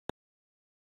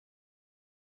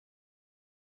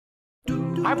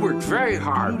I've worked very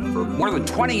hard for more than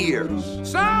 20 years.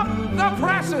 Stop the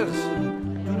presses!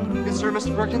 Yes, sir,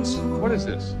 Mr. Perkins? What is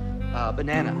this?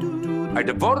 Banana. I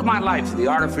devoted my life to the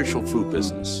artificial fruit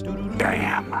business.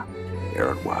 Damn,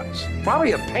 there it was.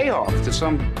 Probably a payoff to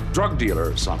some drug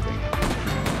dealer or something.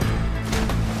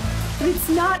 But it's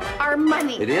not our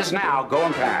money. It is now. Go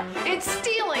and pack. It's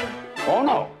stealing. Oh,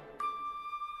 no.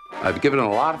 I've given it a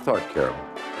lot of thought, Carol.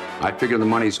 I figure the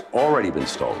money's already been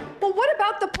stolen. Well, what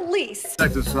about the police?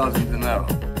 Detective Sausage Dinero.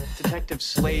 Detective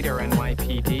Slater,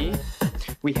 NYPD.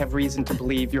 We have reason to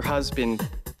believe your husband,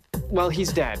 well,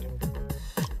 he's dead.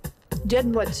 Dead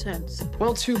in what sense?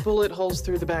 Well, 2 bullet holes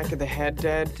through the back of the head,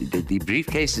 dead. The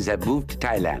briefcases have moved to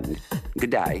Thailand. Good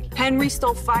day. Henry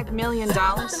stole $5 million.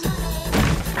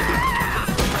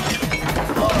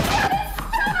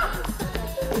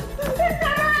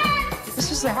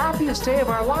 This is the happiest day of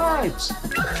our lives.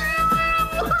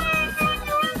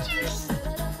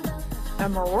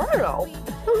 Amaretto?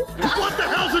 What the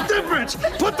hell's the difference?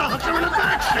 Put the hooker in the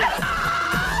back seat.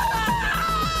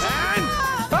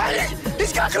 And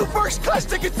he's got 2 first-class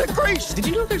tickets to Greece. Did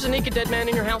you know there's a naked dead man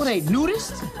in your house? What, a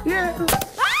nudist? Yeah.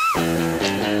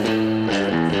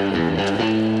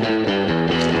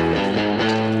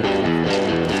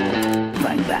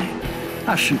 Bang, bang.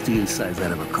 I'll shoot the insides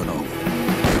out of a canoe.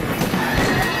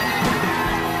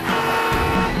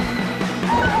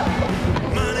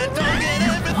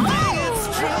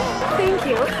 Thank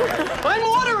you. I'm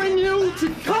ordering you to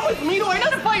come with me to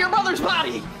identify your brother's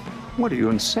body. What are you,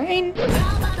 insane?